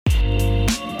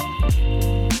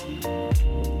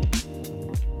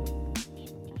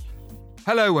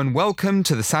Hello and welcome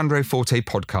to the Sandro Forte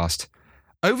podcast.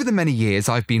 Over the many years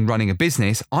I've been running a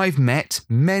business, I've met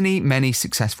many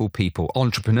successful people,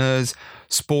 entrepreneurs,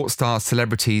 sports stars,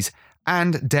 celebrities,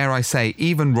 and dare I say,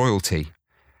 even royalty.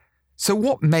 So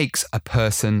what makes a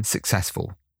person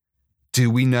successful?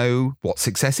 Do we know what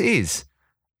success is?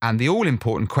 And the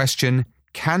all-important question,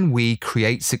 can we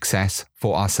create success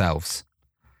for ourselves?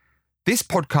 This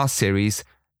podcast series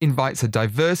invites a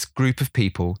diverse group of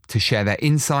people to share their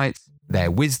insights, their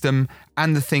wisdom,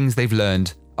 and the things they've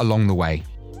learned along the way.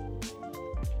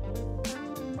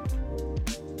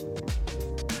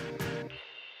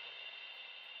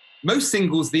 Most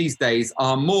singles these days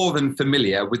are more than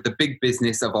familiar with the big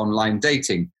business of online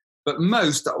dating, but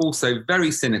most are also very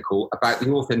cynical about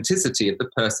the authenticity of the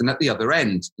person at the other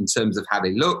end in terms of how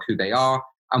they look, who they are,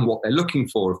 and what they're looking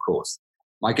for, of course.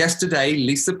 My guest today,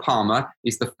 Lisa Palmer,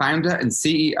 is the founder and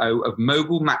CEO of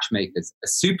Mogul Matchmakers, a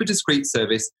super discreet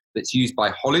service that's used by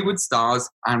Hollywood stars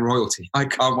and royalty. I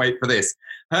can't wait for this.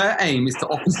 Her aim is to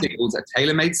offer singles a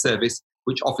tailor-made service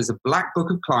which offers a black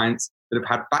book of clients that have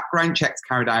had background checks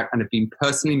carried out and have been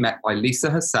personally met by Lisa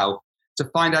herself to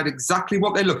find out exactly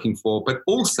what they're looking for, but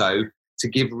also to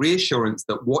give reassurance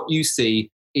that what you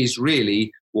see is really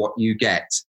what you get.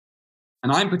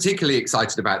 And I'm particularly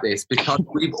excited about this because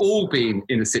we've all been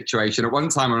in a situation at one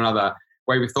time or another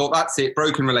where we thought, that's it,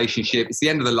 broken relationship, it's the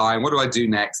end of the line, what do I do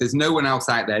next? There's no one else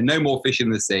out there, no more fish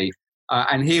in the sea.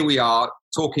 And here we are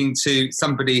talking to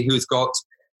somebody who's got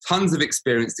tons of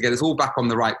experience to get us all back on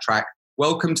the right track.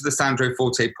 Welcome to the Sandro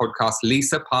Forte podcast,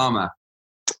 Lisa Palmer.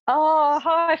 Oh,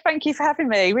 hi, thank you for having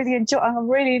me. I'm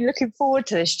really looking forward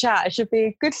to this chat. It should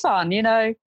be good fun, you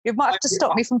know. You might have to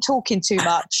stop me from talking too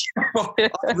much. Well,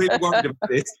 I'm really worried about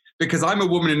this because I'm a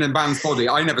woman in a man's body.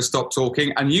 I never stop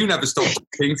talking and you never stop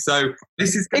talking. So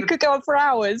this is it could go on for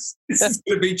hours. This is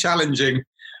going to be challenging.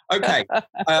 Okay,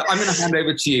 I'm going to hand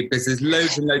over to you because there's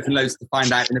loads to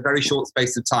find out in a very short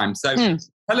space of time. So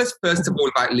tell us first of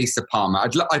all about Lisa Palmer.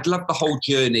 I'd love the whole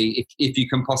journey if you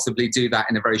can possibly do that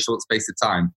in a very short space of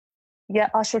time. Yeah,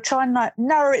 I shall try and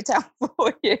narrow it down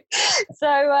for you. So,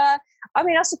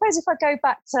 I suppose if I go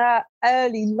back to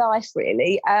early life,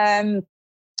 really,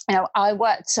 I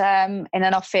worked in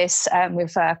an office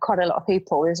with quite a lot of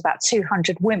people. There was about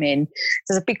 200 women.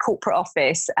 There's a big corporate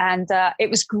office, and it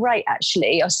was great,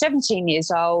 actually. I was 17 years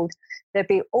old. There'd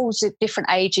be all the different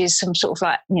ages, from sort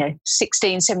of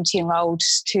 16,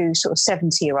 17-year-olds to sort of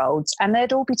 70-year-olds. And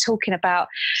they'd all be talking about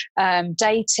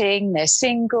dating, they're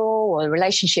single, or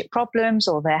relationship problems,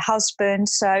 or their husband.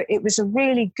 So it was a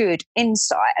really good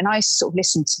insight. And I used to sort of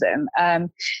listen to them.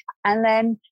 And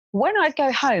then when I'd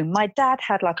go home, my dad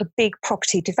had like a big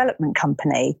property development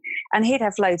company, and he'd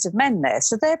have loads of men there.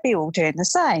 So they'd be all doing the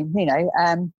same,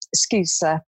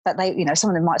 that they,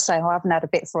 some of them might say, I haven't had a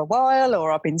bit for a while,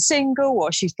 or I've been single,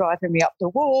 or she's driving me up the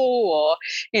wall,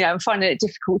 or, I'm finding it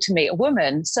difficult to meet a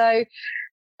woman. So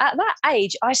at that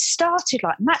age, I started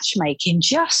like matchmaking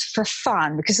just for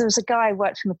fun, because there was a guy who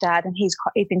worked for my dad, and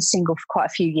he'd been single for quite a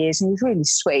few years, and he's really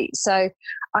sweet. So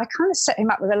I kind of set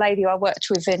him up with a lady who I worked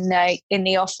with in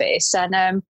the office, and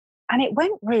it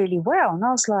went really well. And I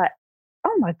was like,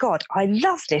 oh my God, I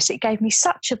love this. It gave me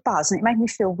such a buzz, and it made me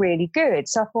feel really good.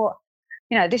 So I thought,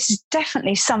 this is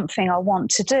definitely something I want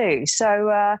to do.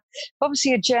 So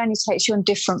obviously a journey takes you on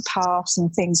different paths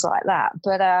and things like that.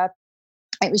 But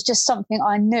it was just something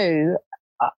I knew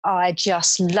I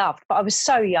just loved. But I was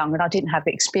so young and I didn't have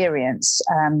experience.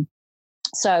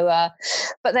 But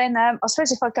then I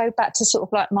suppose if I go back to sort of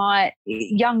like my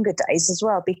younger days as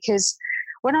well, because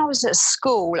when I was at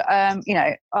school, I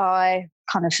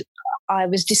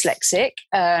was dyslexic.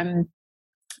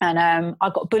 And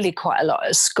I got bullied quite a lot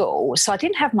at school. So I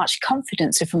didn't have much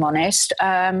confidence, if I'm honest.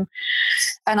 And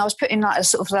I was put in like a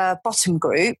sort of bottom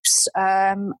groups.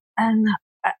 And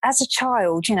as a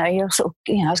child, you're sort of,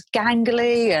 I was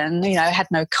gangly and, had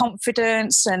no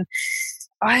confidence. And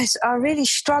I really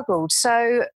struggled.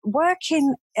 So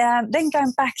working, then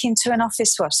going back into an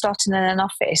office, starting in an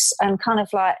office and kind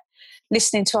of like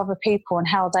listening to other people and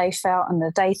how they felt and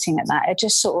the dating and that, it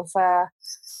just sort of...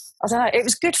 I don't know, it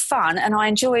was good fun and I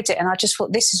enjoyed it, and I just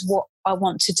thought this is what I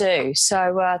want to do.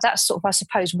 So that's sort of, I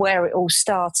suppose, where it all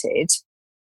started.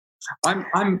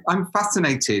 I'm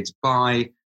fascinated by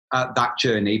that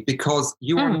journey, because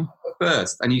you are not the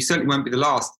first, and you certainly won't be the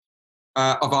last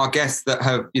of our guests that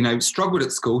have, struggled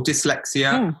at school,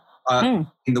 dyslexia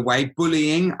in the way,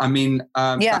 bullying. I mean,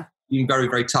 that's been very,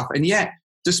 very tough. And yet,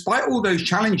 despite all those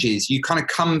challenges, you kind of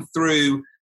come through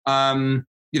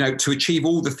to achieve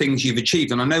all the things you've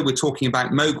achieved. And I know we're talking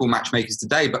about mogul matchmakers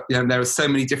today, but there are so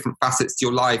many different facets to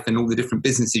your life and all the different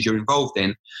businesses you're involved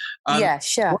in. Yeah,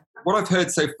 sure. What I've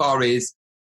heard so far is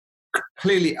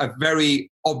clearly a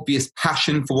very obvious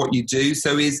passion for what you do.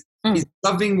 So is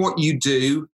loving what you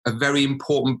do a very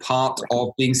important part of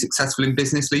being successful in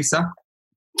business, Lisa?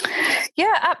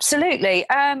 Yeah, absolutely.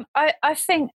 I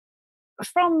think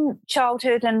from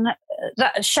childhood, and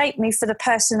that shaped me for the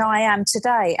person I am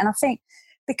today. And I think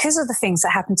because of the things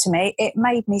that happened to me, it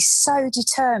made me so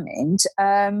determined,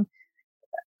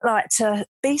 to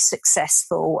be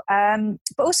successful.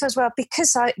 But also as well,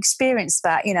 because I experienced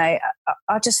that,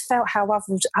 I just felt how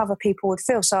other people would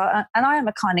feel. So, and I am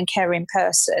a kind and caring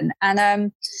person.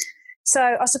 And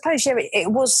so I suppose,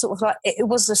 it was sort of like, it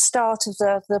was the start of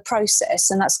the process,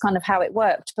 and that's kind of how it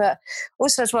worked. But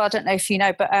also as well, I don't know if you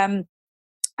know, but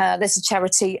there's a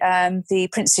charity, the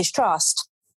Prince's Trust.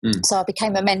 So I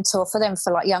became a mentor for them,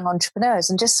 for like young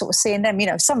entrepreneurs, and just sort of seeing them,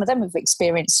 some of them have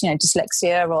experienced,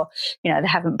 dyslexia, or, they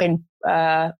haven't been,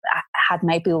 had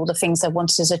maybe all the things they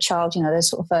wanted as a child, they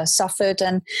sort of suffered.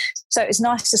 And so it's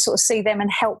nice to sort of see them and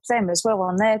help them as well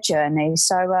on their journey.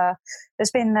 So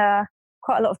there's been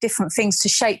quite a lot of different things to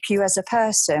shape you as a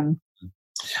person.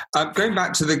 Going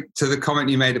back to the comment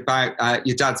you made about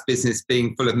your dad's business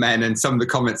being full of men, and some of the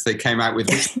comments they came out with,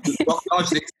 which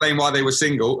largely explain why they were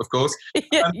single, of course.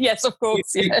 Yes, of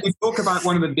course. You talk about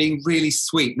one of them being really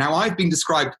sweet. Now, I've been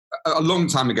described a long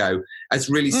time ago as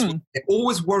really sweet. It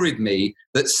always worried me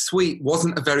that sweet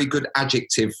wasn't a very good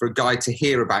adjective for a guy to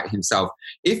hear about himself.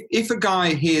 If a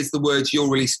guy hears the words "you're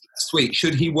really sweet,"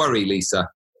 should he worry, Lisa?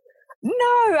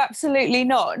 No, absolutely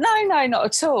not. No, not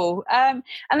at all. And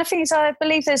the thing is, I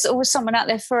believe there's always someone out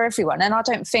there for everyone. And I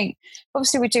don't think,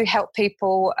 obviously we do help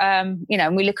people, and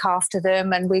we look after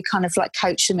them, and we kind of like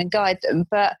coach them and guide them.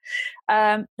 But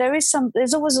there's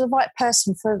always the right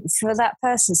person for that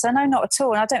person. So no, not at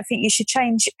all. And I don't think you should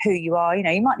change who you are.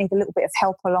 You might need a little bit of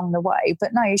help along the way,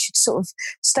 but no, you should sort of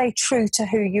stay true to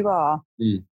who you are.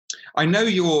 I know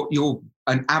you're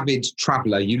an avid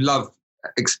traveller. You love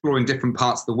exploring different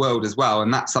parts of the world as well,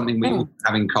 and that's something we all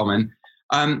have in common.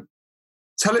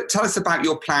 Tell us about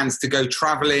your plans to go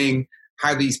traveling,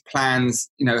 how these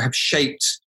plans have shaped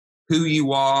who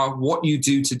you are, what you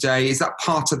do today. Is that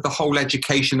part of the whole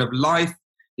education of life?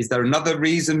 Is there another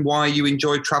reason why you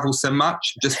enjoy travel so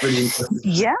much? Just really interested.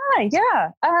 Yeah.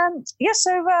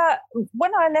 So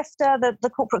when I left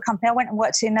the corporate company, I went and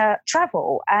worked in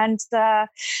travel, and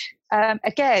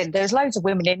again, there's loads of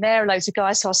women in there, loads of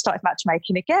guys, so I started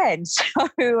matchmaking again,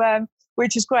 so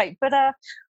which is great. But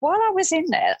while I was in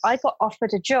there, I got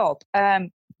offered a job to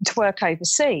work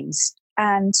overseas,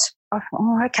 and I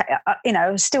thought, okay,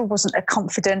 I still wasn't a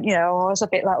confident, I was a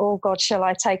bit like, oh God, shall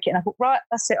I take it? And I thought, right,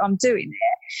 that's it, I'm doing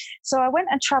it. So I went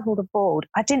and travelled abroad.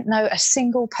 I didn't know a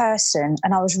single person,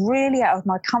 and I was really out of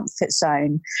my comfort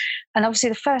zone. And obviously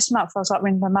the first month I was like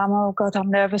ringing my mum, oh God, I'm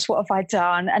nervous, what have I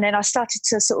done? And then I started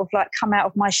to sort of like come out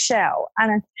of my shell,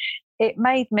 and it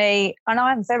made me, and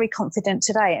I'm very confident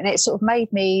today, and it sort of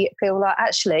made me feel like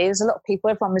actually there's a lot of people,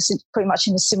 everyone was pretty much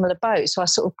in a similar boat. So I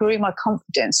sort of grew my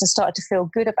confidence and started to feel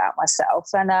good about myself.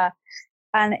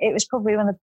 And it was probably one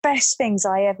of the best things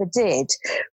I ever did.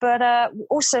 But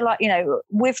also, like,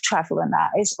 with travel and that,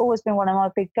 it's always been one of my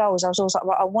big goals. I was always like,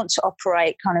 well, I want to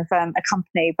operate kind of a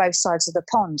company both sides of the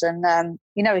pond. And,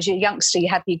 as you're a youngster, you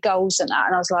have your goals and that.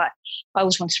 And I was like, I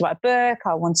always wanted to write a book.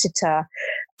 I wanted to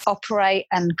operate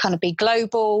and kind of be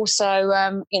global. So,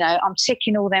 I'm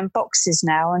ticking all them boxes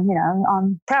now, and,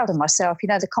 I'm proud of myself.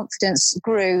 The confidence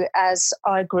grew as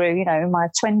I grew, in my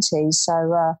 20s.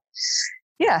 So,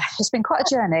 it's been quite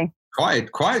a journey. Quite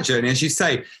a journey, as you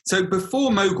say. So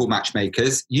before Mogul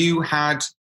Matchmakers, you had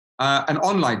an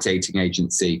online dating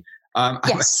agency.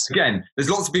 Yes. Again, there's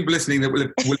lots of people listening that will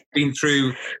have been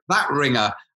through that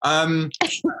ringer, to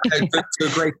a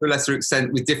greater or lesser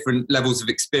extent, with different levels of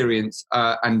experience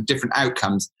and different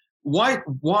outcomes.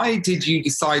 Why did you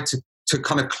decide to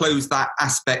kind of close that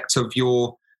aspect of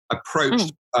your approach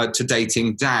to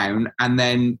dating down and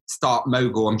then start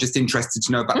Mogul? I'm just interested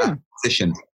to know about that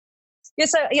position. Yeah,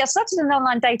 so I started an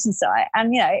online dating site,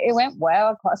 and it went well.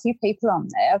 I've got a few people on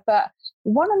there, but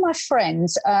one of my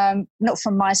friends, not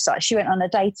from my site, she went on a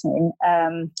dating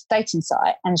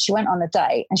site, and she went on a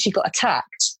date, and she got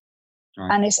attacked.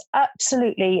 Right. And it's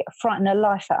absolutely frightened the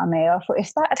life out of me. I thought,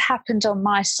 if that had happened on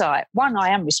my site, one, I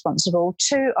am responsible.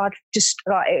 Two, I'd just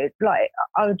I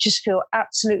would just feel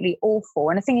absolutely awful.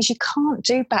 And the thing is, you can't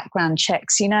do background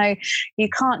checks. You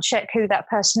can't check who that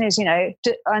person is. And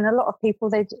a lot of people,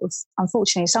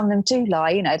 unfortunately, some of them do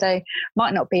lie. They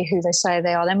might not be who they say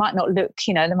they are. They might not look.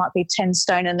 They might be 10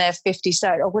 stone and they're 50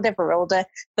 stone or whatever. Or the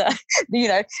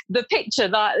picture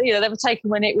that they were taken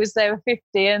when they were 50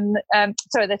 and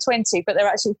they're 20. But they're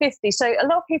actually 50. So a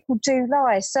lot of people do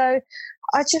lie. So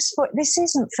I just thought, this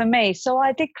isn't for me. So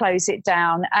I did close it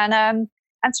down. And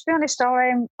to be honest,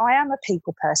 I am a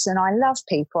people person. I love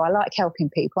people. I like helping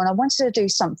people. And I wanted to do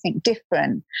something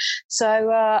different.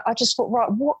 So I just thought, right,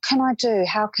 what can I do?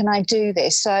 How can I do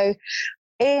this? So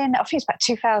I think it's about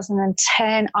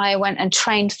 2010, I went and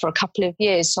trained for a couple of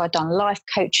years. So I'd done life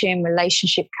coaching,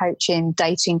 relationship coaching,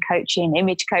 dating coaching,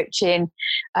 image coaching,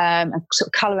 and sort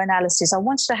of colour analysis. I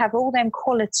wanted to have all them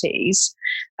qualities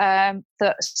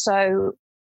so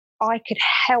I could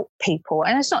help people.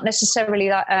 And it's not necessarily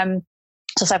that,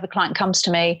 so say if a client comes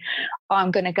to me, I'm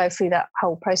going to go through that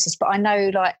whole process. But I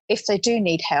know, if they do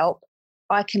need help,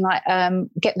 I can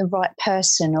get the right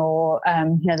person or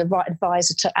the right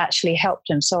advisor to actually help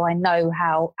them, so I know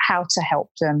how to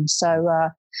help them. So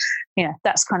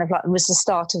that's kind of was the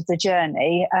start of the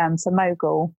journey for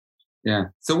Mogul. Yeah.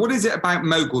 So what is it about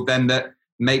Mogul then that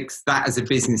makes that as a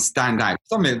business stand out?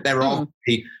 There are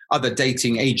other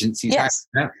dating agencies out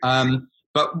there,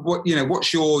 but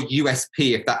what's your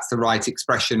USP, if that's the right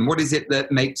expression? What is it that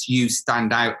makes you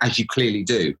stand out as you clearly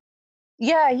do?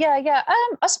 Yeah.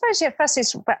 I suppose, first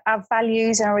is our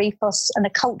values and our ethos and the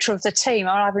culture of the team.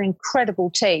 I have an incredible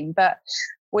team, but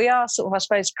we are sort of, I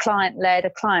suppose, client-led.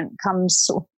 A client comes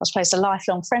sort of, I suppose, a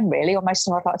lifelong friend, really, or most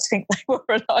of them I'd like to think they were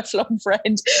a lifelong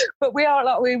friend. But we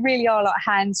really are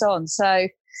hands-on. So,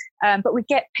 but we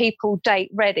get people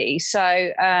date ready. So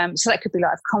that could be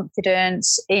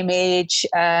confidence, image.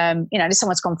 If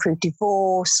someone's gone through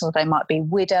divorce or they might be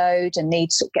widowed and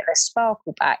need to get their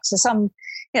sparkle back. So some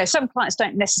clients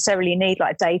don't necessarily need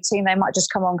dating. They might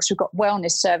just come on because we've got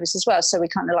wellness service as well. So we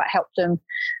kind of help them,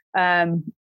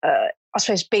 I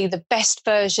suppose, be the best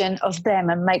version of them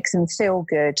and make them feel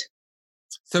good.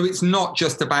 So it's not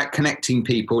just about connecting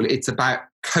people, it's about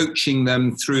coaching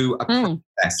them through a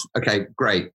process. Okay,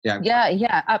 great.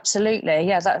 Yeah, absolutely.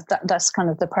 Yeah, that's kind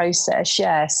of the process,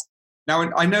 yes. Now,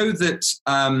 I know that,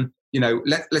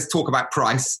 let's talk about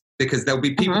price, because there'll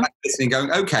be people listening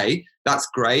going, okay, that's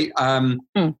great.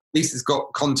 Lisa's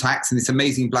got contacts and this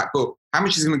amazing black book. How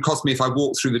much is it going to cost me if I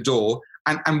walk through the door?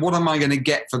 And what am I going to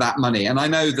get for that money? And I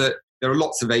know that there are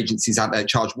lots of agencies out there that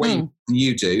charge way more than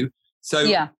you do. So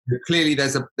clearly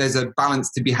there's a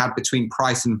balance to be had between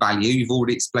price and value. You've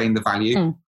already explained the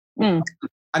value. And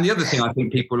the other thing I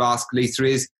think people ask, Lisa,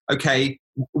 is, okay,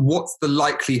 what's the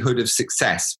likelihood of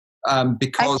success?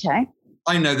 Because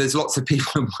I know there's lots of people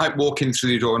who might walk in through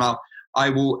the door, and I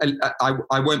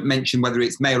won't mention whether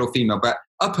it's male or female, but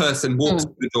a person walks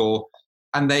through the door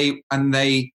and they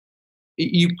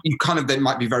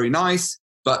might be very nice,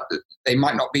 but they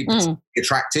might not be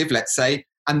attractive, let's say.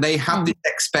 And they have this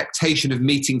expectation of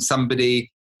meeting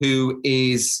somebody who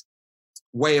is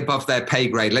way above their pay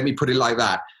grade. Let me put it like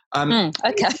that.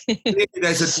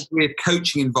 There's a degree of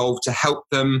coaching involved to help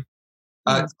them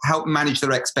help manage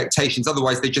their expectations.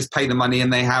 Otherwise, they just pay the money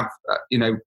and they have,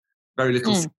 very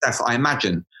little success, I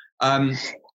imagine. I'm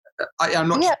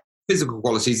not sure physical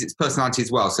qualities; it's personality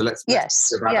as well. So let's talk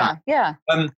about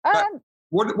that.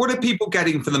 What are people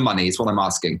getting for the money? Is what I'm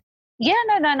asking. Yeah,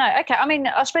 no. Okay. I mean,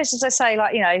 I suppose, as I say,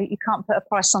 you can't put a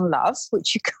price on love,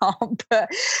 which you can't. But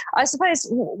I suppose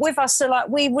with us, so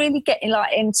we really get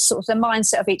in sort of the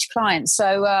mindset of each client.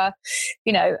 So, I'll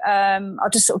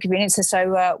just sort of give you an instance.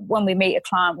 So when we meet a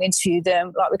client, we interview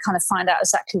them, we kind of find out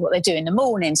exactly what they do in the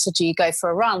morning. So do you go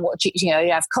for a run? What do you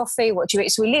have coffee? What do you eat?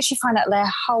 So we literally find out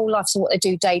their whole life. So what they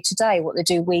do day to day, what they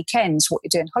do weekends, what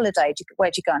you do on holiday, where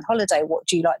do you go on holiday? What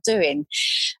do you like doing?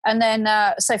 And then,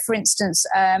 so for instance,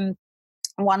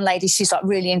 one lady, she's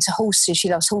really into horses. She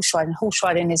loves horse riding. Horse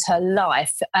riding is her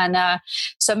life. And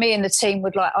so me and the team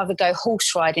would either go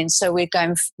horse riding. So we'd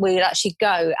actually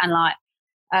go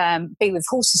and be with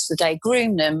horses for the day,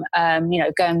 groom them, go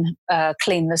and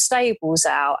clean the stables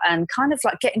out, and kind of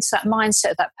get into that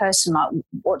mindset of that person.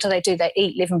 What do? They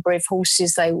eat, live and breathe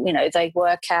horses. They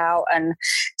work out. And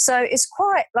so it's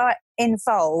quite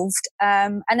involved.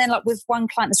 And then with one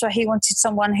client as well, he wanted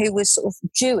someone who was sort of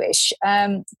Jewish,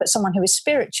 but someone who was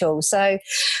spiritual. So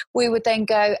we would then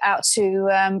go out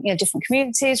to, different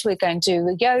communities. We'd go and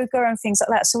do yoga and things like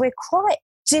that. So we're quite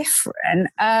different,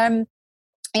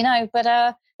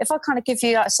 but if I kind of give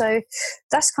you so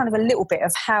that's kind of a little bit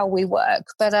of how we work.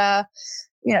 But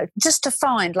just to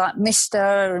find like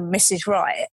Mr. and Mrs.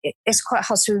 Right, it's quite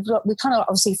hard. So we kind of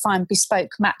obviously find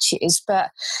bespoke matches, but,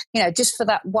 just for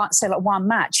that one, say like one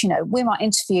match, we might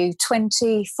interview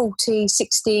 20, 40,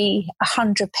 60,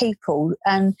 100 people.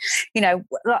 And,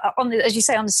 as you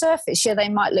say, on the surface, they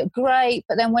might look great.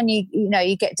 But then when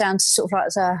you get down to sort of like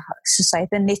the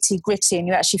nitty gritty and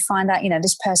you actually find out,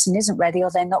 this person isn't ready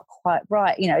or they're not quite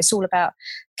right. It's all about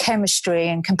chemistry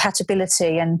and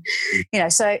compatibility, and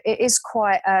so it is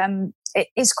quite a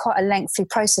lengthy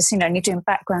process, and you're doing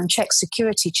background checks,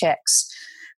 security checks,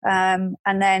 and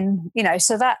then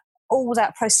so that all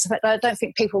that process. But I don't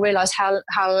think people realise how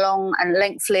long and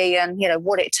lengthy and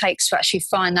what it takes to actually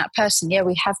find that person. Yeah,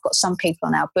 we have got some people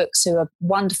on our books who are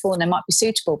wonderful and they might be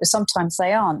suitable, but sometimes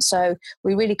they aren't. So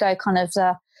we really go kind of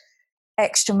the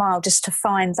extra mile just to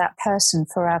find that person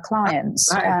for our clients.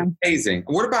 That is amazing.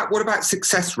 What about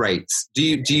success rates? Do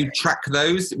you track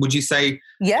those? Would you say?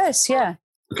 Yes. Yeah.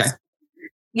 Okay.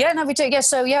 Yeah. No, we do. Yeah.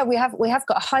 So yeah, we have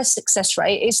got a high success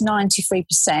rate. It's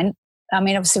 93%. I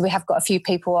mean, obviously, we have got a few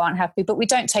people who aren't happy, but we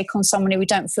don't take on someone who we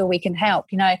don't feel we can help.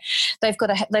 They've got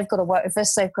to work with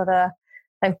us. They've got to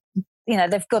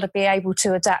be able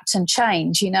to adapt and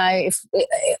change.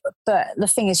 But the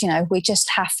thing is, we just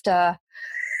have to.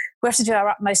 We have to do our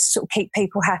utmost to sort of keep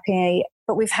people happy.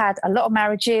 But we've had a lot of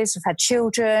marriages, we've had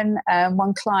children.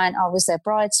 One client, I was their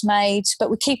bridesmaid,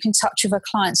 but we keep in touch with our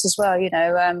clients as well,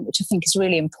 which I think is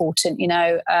really important. We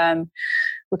kind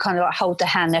of like hold their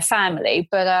hand, their family.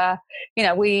 But,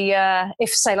 we, if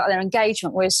say like their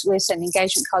engagement, we're sending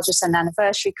engagement cards, we send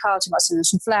anniversary cards, we might send them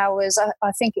some flowers.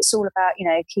 I think it's all about,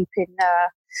 keeping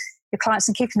your clients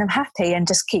and keeping them happy and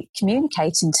just keep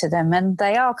communicating to them. And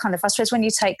they are kind of, I suppose, when you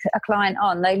take a client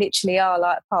on, they literally are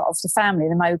like part of the family,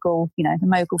 the Mogul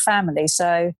family.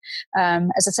 So,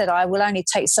 as I said, I will only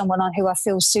take someone on who I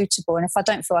feel suitable. And if I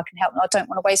don't feel I can help them, I don't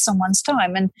want to waste someone's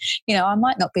time. And, I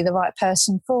might not be the right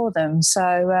person for them. So,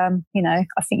 I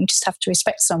think you just have to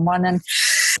respect someone and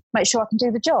make sure I can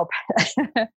do the job.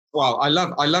 Well, I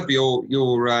love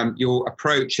your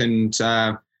approach and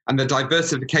the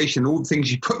diversification, all the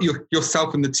things you put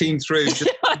yourself and the team through.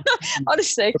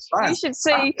 Honestly, you should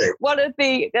see one of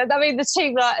the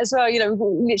team as well,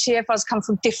 literally everyone's come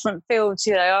from different fields.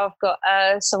 I've got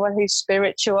someone who's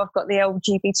spiritual, I've got the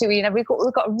LGBT,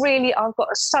 I've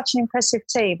got such an impressive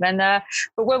team. And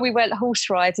but when we went horse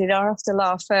riding, I have to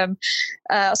laugh. I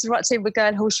said, right, team, we're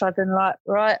going horse riding, like,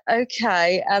 right,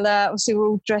 okay. And obviously we're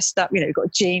all dressed up, we've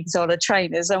got jeans on and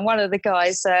trainers. And one of the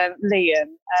guys,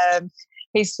 Liam,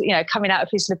 he's, coming out of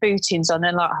his Louboutins on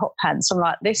and like hot pants. I'm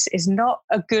like, this is not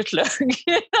a good look.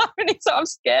 I'm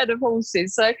scared of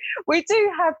horses. So we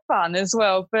do have fun as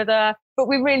well, but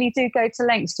we really do go to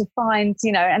lengths to find,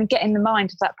 and get in the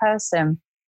mind of that person.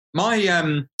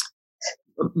 My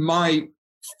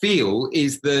feel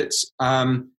is that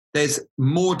there's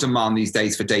more demand these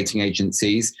days for dating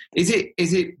agencies. Is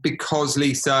it because,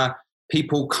 Lisa,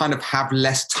 people kind of have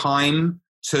less time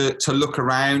to look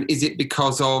around? Is it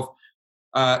because of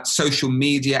social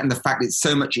media and the fact it's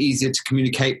so much easier to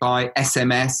communicate by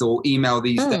SMS or email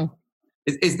these days?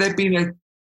 Is that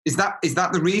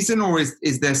the reason, or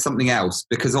is there something else?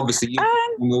 Because obviously you have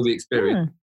all the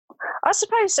experience. I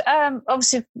suppose,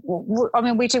 obviously,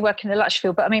 we do work in the luxury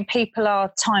field, but people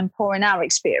are time poor in our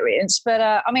experience. But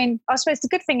I suppose the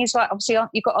good thing is, like, obviously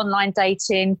you've got online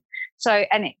dating, so,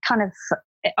 and it kind of,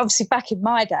 obviously back in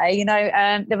my day,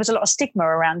 there was a lot of stigma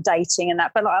around dating and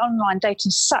that, but like online dating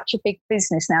is such a big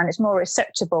business now and it's more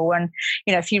acceptable. And,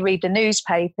 if you read the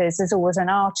newspapers, there's always an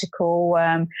article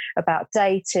about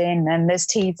dating, and there's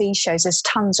TV shows, there's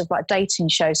tons of like dating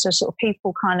shows. So sort of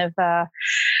people kind of,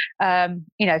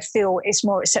 feel it's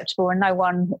more acceptable, and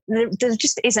there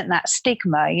just isn't that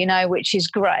stigma, which is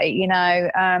great,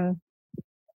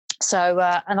 So,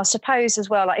 and I suppose as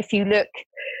well, like if you look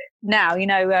now,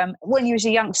 when you was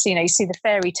a youngster, you see the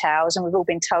fairy tales, and we've all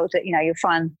been told that, you'll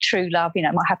find true love, it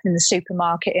might happen in the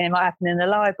supermarket and it might happen in the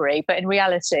library, but in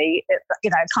reality, it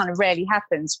kind of rarely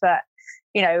happens. But,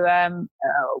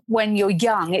 when you're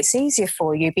young, it's easier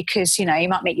for you because, you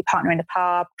might meet your partner in a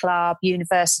pub, club,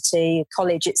 university,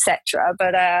 college, etc.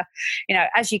 But,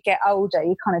 as you get older,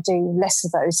 you kind of do less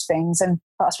of those things. And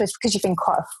I suppose because you've been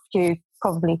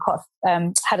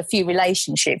had a few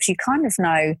relationships, you kind of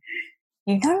know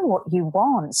what you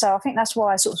want. So I think that's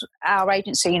why sort of our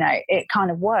agency, it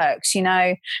kind of works,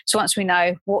 So once we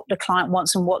know what the client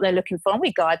wants and what they're looking for, and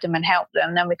we guide them and help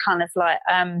them, then we kind of like,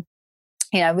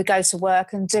 we go to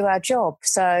work and do our job.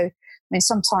 So mean,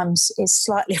 sometimes it's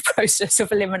slightly a process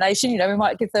of elimination. You know, we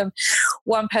might give them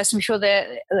one person for sure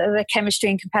their chemistry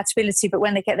and compatibility, but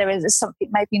when they get there, there's something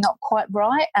maybe not quite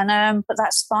right. And but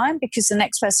that's fine, because the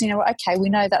next person, you know, okay, we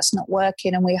know that's not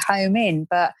working and we're home in.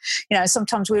 But, you know,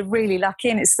 sometimes we're really lucky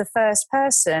and it's the first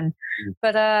person.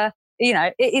 But you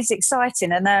know, it is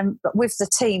exciting, and but with the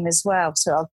team as well.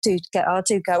 So I do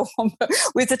go on, but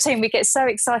with the team we get so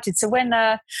excited. So when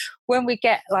we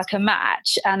get like a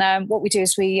match, and what we do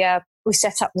is we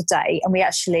set up the day, and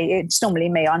it's normally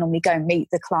me. I normally go and meet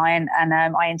the client, and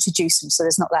I introduce them. So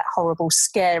there's not that horrible,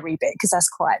 scary bit, because that's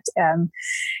quite,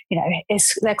 you know,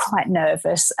 they're quite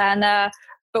nervous. And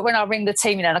but when I ring the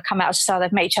team, you know, and I come out to say they've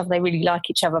met each other, they really like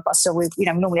each other. But still, we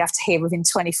normally have to hear within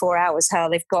 24 hours how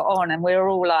they've got on, and we're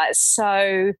all like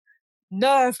so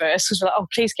nervous because we're like, oh,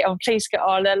 please get on, please get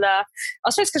on. And I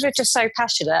suppose because we're just so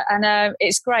passionate, and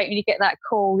it's great when you get that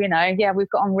call. You know, yeah, we've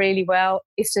got on really well.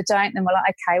 If they don't, then we're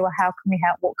like, okay, well, how can we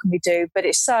help? What can we do? But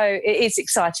it is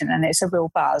exciting, and it's a real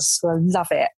buzz. So I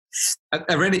love it. Are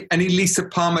there any Lisa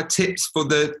Palmer tips for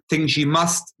the things you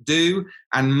must do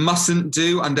and mustn't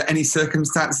do under any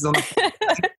circumstances on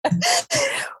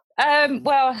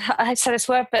well, I hate to say this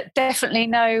word, but definitely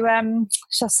no, I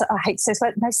hate to say this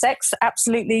word, no sex,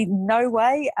 absolutely no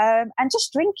way. And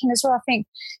just drinking as well. I think,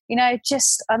 you know, I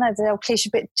know the old cliche,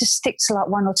 but just stick to like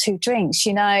 1 or 2 drinks,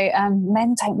 you know.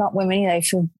 Men don't like women, you know,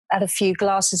 if you've had a few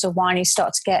glasses of wine, you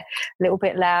start to get a little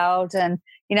bit loud, and,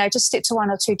 you know, just stick to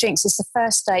 1 or 2 drinks. It's the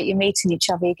first date, you're meeting each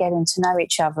other, you're getting to know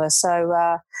each other.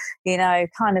 So, you know,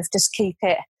 kind of just keep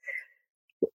it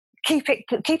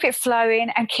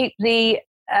flowing, and keep the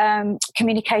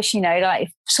communication, you know, like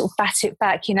sort of bat it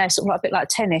back, you know, sort of like a bit like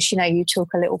tennis, you know, you talk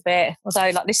a little bit, although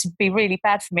like this would be really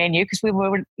bad for me and you, because you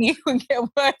wouldn't get a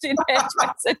word in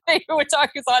edgeways all the time,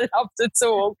 because I love to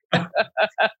talk.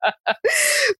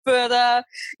 But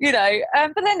you know,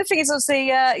 but then the thing is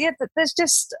obviously, there's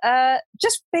just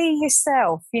be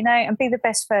yourself, you know, and be the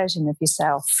best version of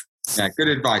yourself. Yeah, good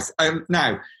advice.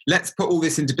 Now let's put all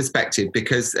this into perspective,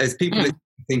 because as people are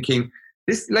thinking,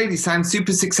 this lady sounds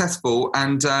super successful,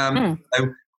 and you know,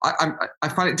 I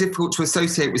find it difficult to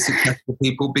associate with successful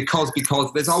people because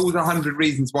there's always 100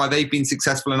 reasons why they've been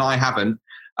successful and I haven't.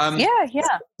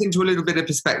 Into a little bit of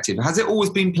perspective. Has it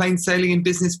always been plain sailing in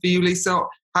business for you, Lisa?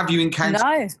 Have you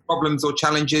encountered problems or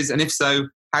challenges, and if so,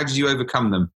 how did you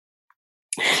overcome them?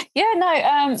 Yeah, no,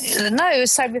 it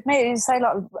was so with me. So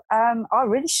like, I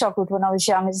really struggled when I was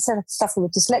young. As I said, I suffered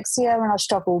with dyslexia, and I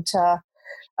struggled to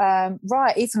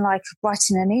even like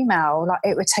writing an email, like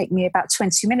it would take me about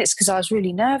 20 minutes because I was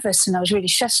really nervous and I was really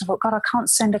stressed. I thought, God, I can't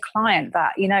send a client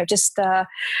that, you know, just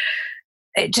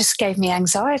it just gave me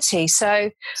anxiety. So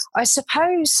I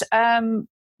suppose,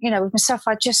 you know, with myself,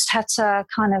 I just had to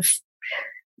kind of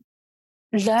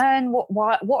learn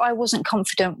what I wasn't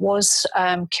confident was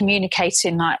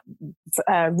communicating like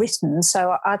written.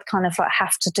 So I'd kind of like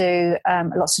have to do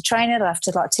lots of training. I'd have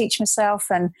to like teach myself,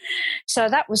 and so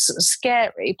that was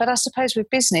scary. But I suppose with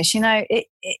business, you know, it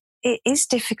is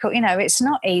difficult. You know, it's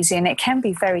not easy, and it can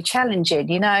be very challenging.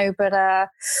 You know, but I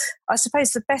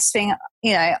suppose the best thing,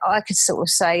 you know, I could sort of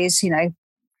say is, you know,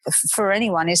 for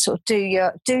anyone is sort of do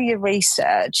your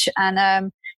research,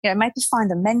 and you know, maybe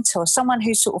find a mentor, someone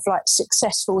who's sort of like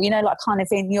successful, you know, like kind of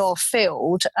in your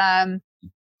field.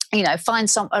 You know, find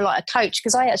like a coach,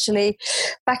 because I actually,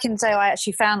 back in the day, I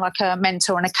actually found like a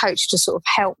mentor and a coach to sort of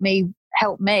help me,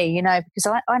 you know,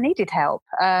 because I needed help.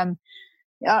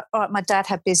 My dad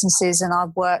had businesses and I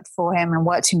worked for him and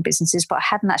worked in businesses, but I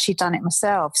hadn't actually done it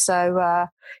myself. So,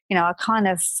 you know, I kind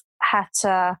of had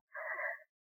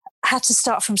to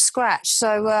start from scratch.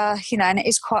 So, you know, and it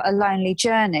is quite a lonely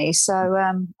journey. So,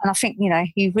 and I think, you know,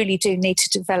 you really do need to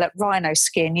develop rhino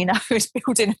skin, you know, as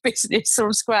building a business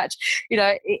from scratch. You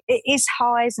know, it is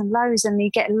highs and lows, and you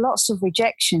get lots of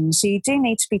rejection. So you do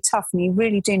need to be tough, and you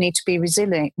really do need to be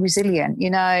resilient,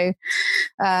 you know.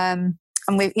 And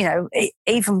with, you know,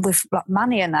 even with like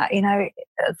money and that, you know,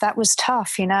 that was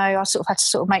tough. You know, I sort of had to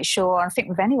sort of make sure, I think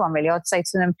with anyone really, I'd say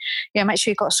to them, you know, make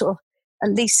sure you've got sort of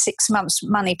at least 6 months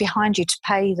money behind you to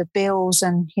pay the bills,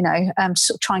 and, you know,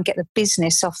 sort of try and get the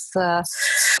business off the,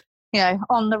 you know,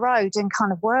 on the road and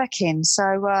kind of working.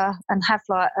 So, and have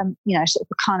like, you know, sort of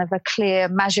a kind of a clear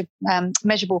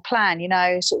measurable plan, you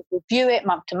know, sort of review it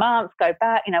month to month, go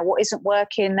back, you know, what isn't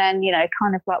working, then, you know,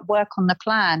 kind of like work on the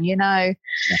plan, you know.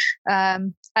 Yeah.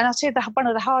 And I'll tell you, one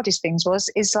of the hardest things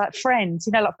is like friends,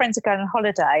 you know, like friends are going on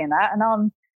holiday and that, and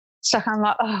I'm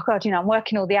like, oh God, you know, I'm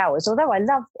working all the hours, although I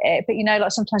love it, but, you know,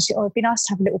 like sometimes, oh, it'd be nice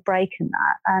to have a little break in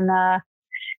that. And,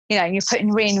 you're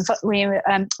putting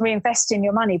reinvesting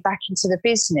your money back into the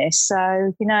business.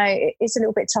 So, it's a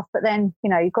little bit tough, but then,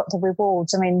 you've got the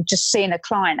rewards. I mean, just seeing a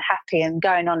client happy and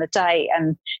going on a date,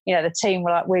 and, the team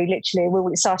were like, we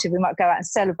were excited, we might go out and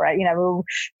celebrate, we'll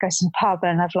go to the pub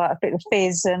and have like a bit of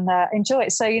fizz and enjoy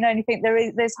it. So, and you think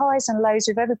there's highs and lows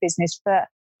with every business, but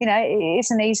it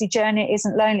is an easy journey. It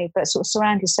isn't lonely, but sort of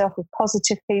surround yourself with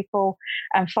positive people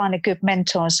and find a good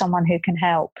mentor and someone who can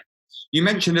help. You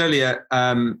mentioned earlier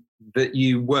that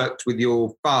you worked with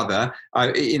your father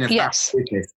in a family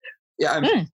business.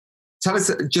 Tell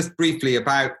us just briefly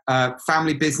about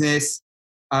family business,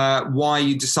 why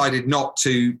you decided not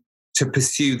to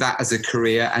pursue that as a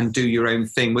career and do your own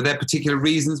thing. Were there particular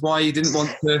reasons why you didn't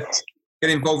want to get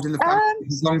involved in the family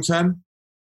business long term?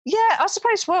 Yeah, I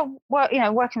suppose, working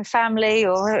with family,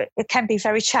 or it can be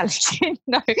very challenging.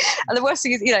 And the worst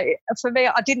thing is, for me,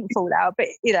 I didn't fall out, but,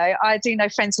 I do know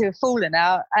friends who have fallen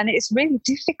out, and it's really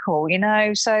difficult,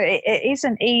 so it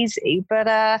isn't easy. But,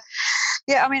 I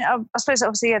suppose,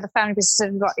 obviously, the family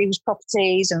business, it was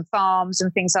properties and farms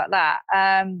and things like that.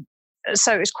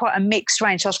 So it was quite a mixed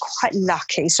range. I was quite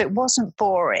lucky. So it wasn't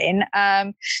boring.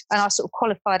 And I sort of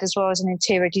qualified as well as an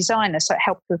interior designer, so it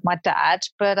helped with my dad.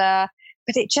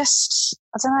 But it just,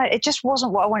 I don't know, it just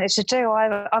wasn't what I wanted to do.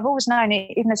 I've always known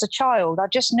it, even as a child. I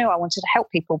just knew I wanted to help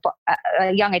people, but at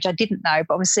a young age I didn't know.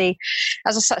 But obviously,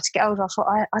 as I started to get older, I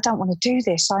thought, I don't want to do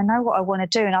this. I know what I want to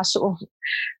do. And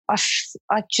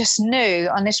I just knew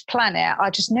on this planet, I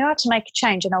just knew how to make a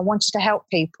change, and I wanted to help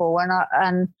people.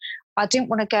 And I didn't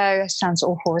want to go, it sounds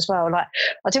awful as well, like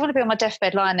I didn't want to be on my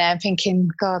deathbed lying there and thinking,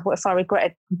 God, what if I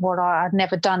regretted what I'd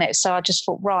never done it? So I just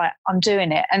thought, right, I'm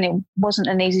doing it. And it wasn't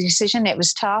an easy decision. It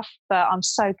was tough, but I'm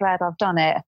so glad I've done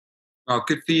it. Oh,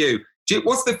 good for you.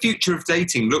 What's the future of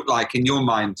dating look like in your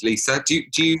mind, Lisa?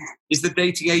 Is the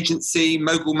dating agency,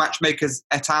 Mogul Matchmakers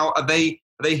et al., are they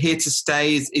here to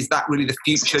stay? Is that really the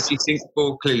future, do you think?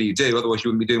 Well, clearly you do, otherwise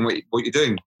you wouldn't be doing what you're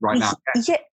doing right now.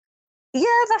 Yeah,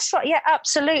 that's right. Yeah,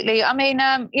 absolutely. I mean,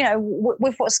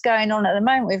 with what's going on at the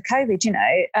moment with COVID,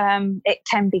 it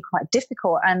can be quite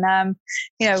difficult. And,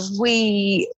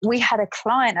 we had a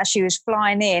client actually who was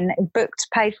flying in, booked,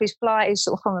 paid for his flight. He was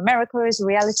sort of from America, he's a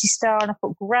reality star. And I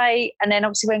thought, great. And then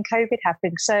obviously when COVID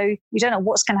happened, so you don't know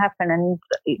what's going to happen, and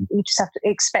you just have to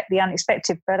expect the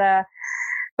unexpected.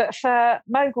 But for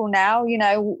Mogul now,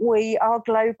 we are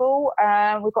global.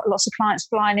 We've got lots of clients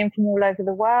flying in from all over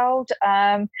the world.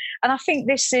 And I think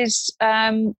this is,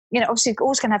 obviously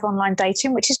always going to have online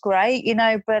dating, which is great,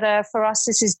 but for us,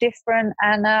 this is different.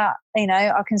 And, I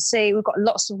can see we've got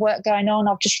lots of work going on.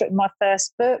 I've just written my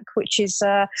first book, which is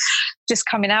just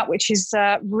coming out, which is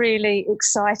really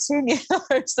exciting,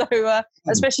 So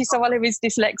especially someone who is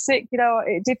dyslexic,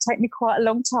 it did take me quite a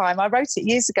long time. I wrote it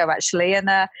years ago, actually, and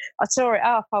I tore it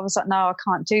up. I was like, no, I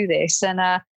can't do this. And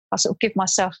I sort of give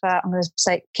myself, I'm going to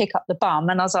say, kick up the bum.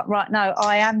 And I was like, right, no,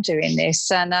 I am doing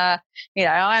this. And, I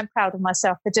am proud of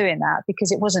myself for doing that,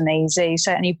 because it wasn't easy.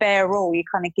 So, and you bear all, you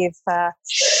kind of give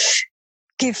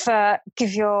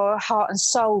your heart and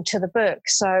soul to the book.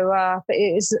 So, but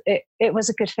it was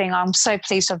a good thing. I'm so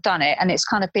pleased I've done it. And it's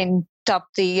kind of been dubbed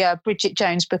the Bridget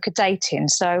Jones Book of Dating.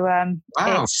 So,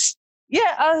 wow.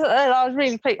 I was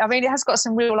really pleased. I mean, it has got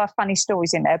some real life funny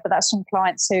stories in there, but that's some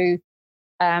clients who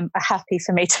are happy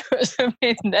for me to put them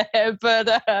in there.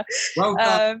 But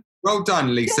well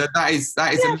done, Lisa. That is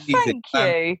amazing.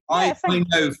 Thank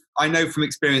you. I know from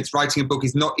experience, writing a book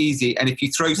is not easy, and if you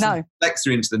throw some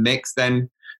dyslexia into the mix, then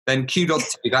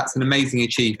kudos to you. That's an amazing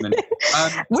achievement.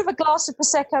 With a glass of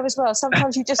Prosecco as well.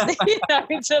 Sometimes you just need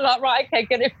to like, right, okay,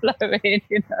 get it flowing.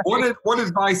 What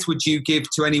advice would you give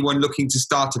to anyone looking to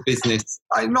start a business?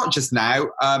 Not just now,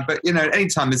 but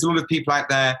anytime. There's a lot of people out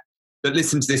there that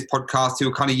listen to this podcast who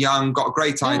are kind of young, got a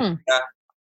great idea,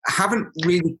 haven't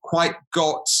really quite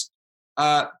got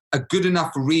a good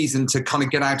enough reason to kind of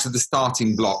get out of the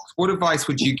starting blocks. What advice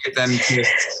would you give them to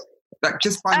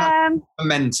just find that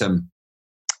momentum?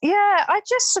 Yeah, I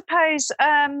just suppose,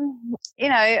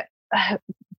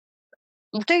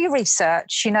 do your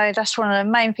research. That's one of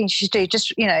the main things you should do.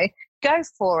 Just, go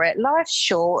for it. Life's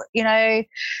short, as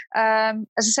I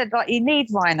said, like, you need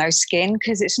rhino skin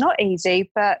because it's not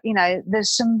easy, but,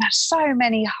 there's so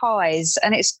many highs,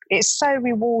 and it's so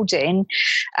rewarding.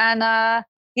 And, and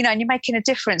you're making a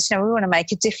difference. We want to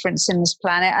make a difference in this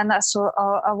planet, and that's what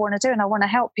I want to do, and I want to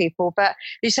help people. But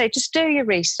you say, just do your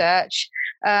research,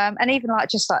 and even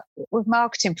just with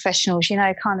marketing professionals,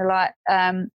 kind of like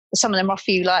some of them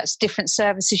offer you like different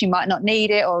services. You might not need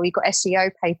it, or you've got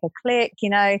SEO, pay per click.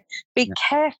 Be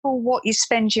careful what you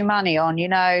spend your money on,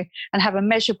 and have a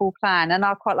measurable plan. And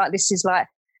I quite like this is like,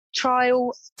 try,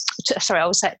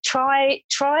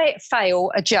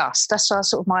 fail, adjust. That's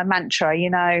sort of my mantra,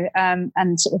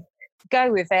 and sort of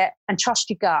go with it and trust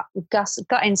your gut.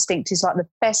 Gut instinct is like the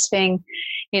best thing,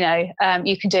 you can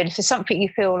do. And if there's something you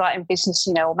feel like in business,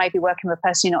 or maybe working with a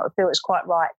person you not feel it's quite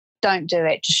right, don't do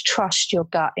it. Just trust your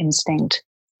gut instinct.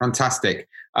 Fantastic.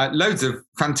 Loads of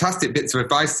fantastic bits of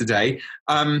advice today.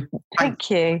 Thank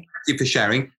you. Thank you for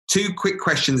sharing. 2 quick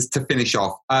questions to finish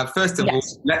off. First of all,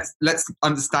 let's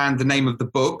understand the name of the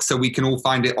book so we can all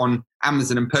find it on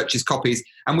Amazon and purchase copies.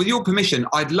 And with your permission,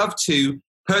 I'd love to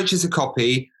purchase a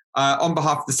copy on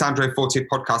behalf of the Sandro Forte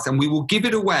podcast, and we will give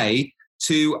it away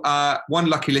to one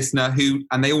lucky listener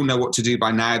and they all know what to do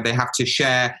by now. They have to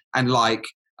share and like,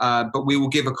 but we will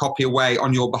give a copy away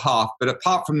on your behalf. But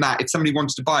apart from that, if somebody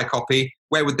wanted to buy a copy,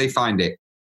 where would they find it?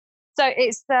 So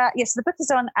it's the book is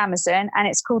on Amazon, and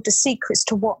it's called The Secrets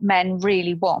to What Men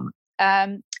Really Want.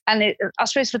 I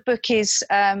suppose the book is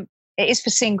it is for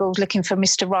singles looking for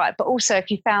Mr. Right, but also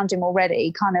if you found him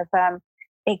already, kind of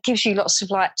it gives you lots of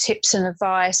like tips and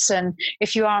advice. And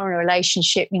if you are in a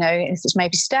relationship, if it's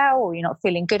maybe stale or you're not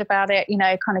feeling good about it,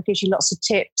 kind of gives you lots of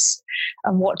tips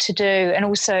and what to do. And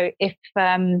also if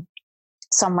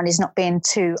someone is not being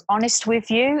too honest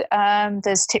with you,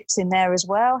 there's tips in there as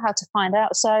well, how to find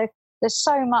out. So there's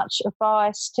so much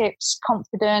advice, tips,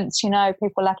 confidence,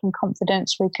 people lacking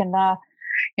confidence. We can,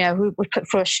 we put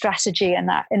through a strategy and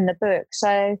that in the book.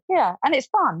 So, yeah, and it's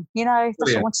fun, that's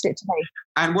what I wanted it to be.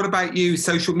 And what about you,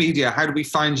 social media? How do we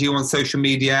find you on social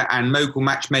media? And Mogul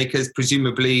Matchmakers,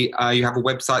 presumably you have a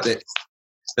website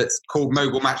that's called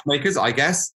Mogul Matchmakers, I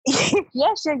guess.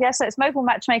 Yes. So it's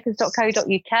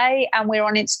mogulmatchmakers.co.uk, and we're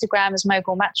on Instagram as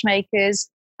Mogul Matchmakers.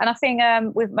 And I think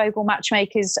with Mogul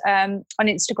Matchmakers on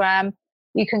Instagram,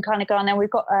 you can kind of go on there. We've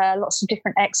got lots of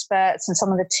different experts and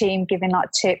some of the team giving like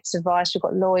tips, advice. We've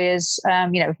got lawyers,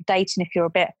 dating if you're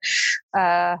a bit,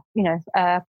 I'd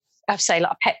say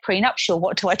like a pet prenuptial,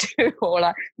 what do I do? Or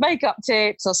like makeup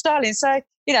tips or styling. So,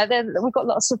 we've got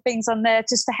lots of things on there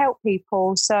just to help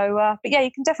people. So, but yeah,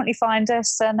 you can definitely find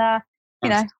us, and,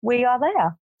 we are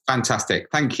there. Fantastic.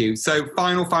 Thank you. So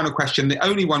final question, the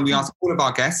only one we ask all of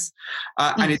our guests,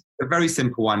 and it's a very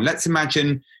simple one. Let's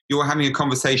imagine you're having a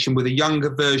conversation with a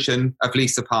younger version of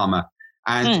Lisa Palmer,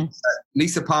 and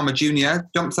Lisa Palmer Jr.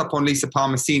 jumps up on Lisa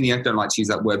Palmer Senior. Don't like to use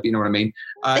that word, but you know what I mean.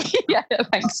 Yeah,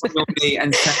 thanks.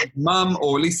 And says, Mum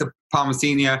or Lisa Palmer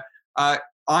Senior,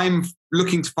 I'm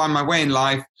looking to find my way in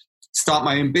life, start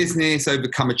my own business,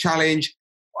 overcome a challenge.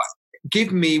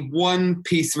 Give me one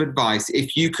piece of advice.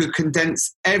 If you could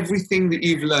condense everything that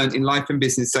you've learned in life and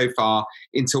business so far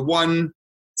into one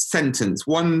sentence,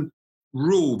 one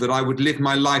rule that I would live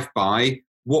my life by,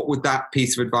 what would that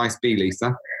piece of advice be,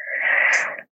 Lisa?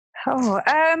 God,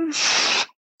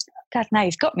 now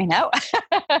you've got me now.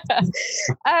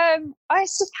 I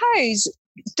suppose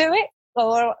do it,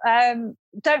 or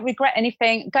don't regret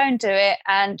anything. Go and do it,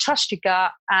 and trust your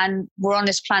gut. And we're on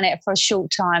this planet for a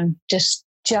short time. Just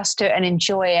do it and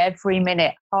enjoy every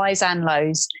minute, highs and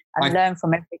lows, and learn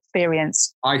from every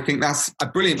experience. I think that's a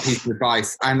brilliant piece of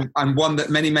advice, and one that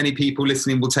many, many people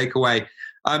listening will take away.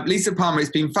 Lisa Palmer, it's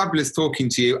been fabulous talking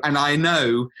to you, and I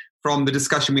know from the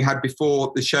discussion we had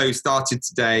before the show started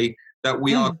today that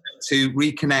we are going to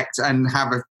reconnect and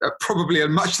have probably a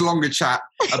much longer chat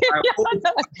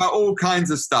about all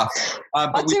kinds of stuff.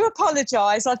 I do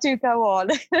apologise. I do go on.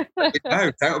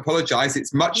 No, don't apologise.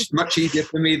 It's much easier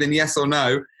for me than yes or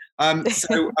no.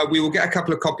 So we will get a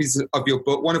couple of copies of your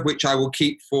book, one of which I will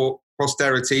keep for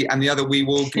posterity, and the other we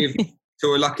will give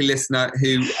to a lucky listener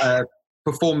who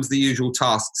performs the usual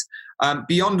tasks.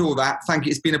 Beyond all that, thank you.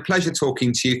 It's been a pleasure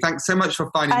talking to you. Thanks so much for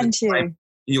finding the time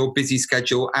in your busy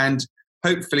schedule, and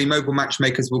hopefully Mogul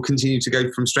Matchmakers will continue to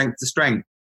go from strength to strength.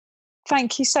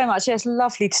 Thank you so much. It's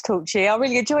lovely to talk to you. I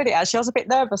really enjoyed it, actually. I was a bit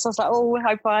nervous. I was like, I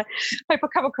hope I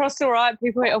come across all right.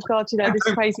 People think, oh God, this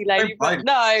crazy lady. But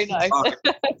no.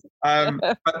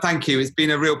 But thank you. It's been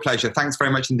a real pleasure. Thanks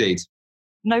very much indeed.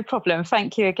 No problem.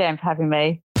 Thank you again for having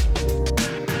me.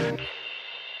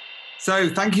 So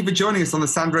thank you for joining us on the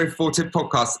Sandro Forte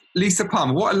podcast. Lisa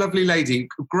Palmer, what a lovely lady.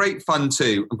 Great fun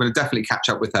too. I'm going to definitely catch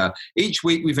up with her. Each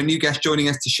week we have a new guest joining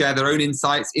us to share their own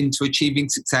insights into achieving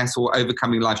success or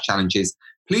overcoming life challenges.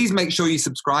 Please make sure you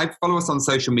subscribe. Follow us on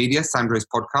social media, Sandro's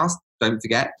podcast. Don't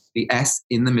forget the S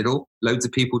in the middle. Loads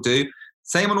of people do.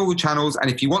 Same on all the channels.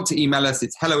 And if you want to email us,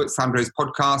 it's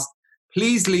hello@sandrospodcast.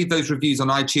 Please leave those reviews on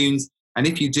iTunes. And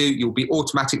if you do, you'll be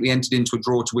automatically entered into a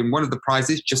draw to win one of the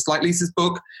prizes, just like Lisa's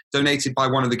book, donated by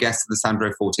one of the guests of the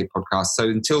Sandro Forte podcast. So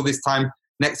until this time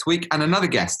next week and another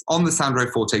guest on the Sandro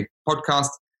Forte podcast,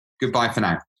 goodbye for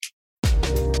now.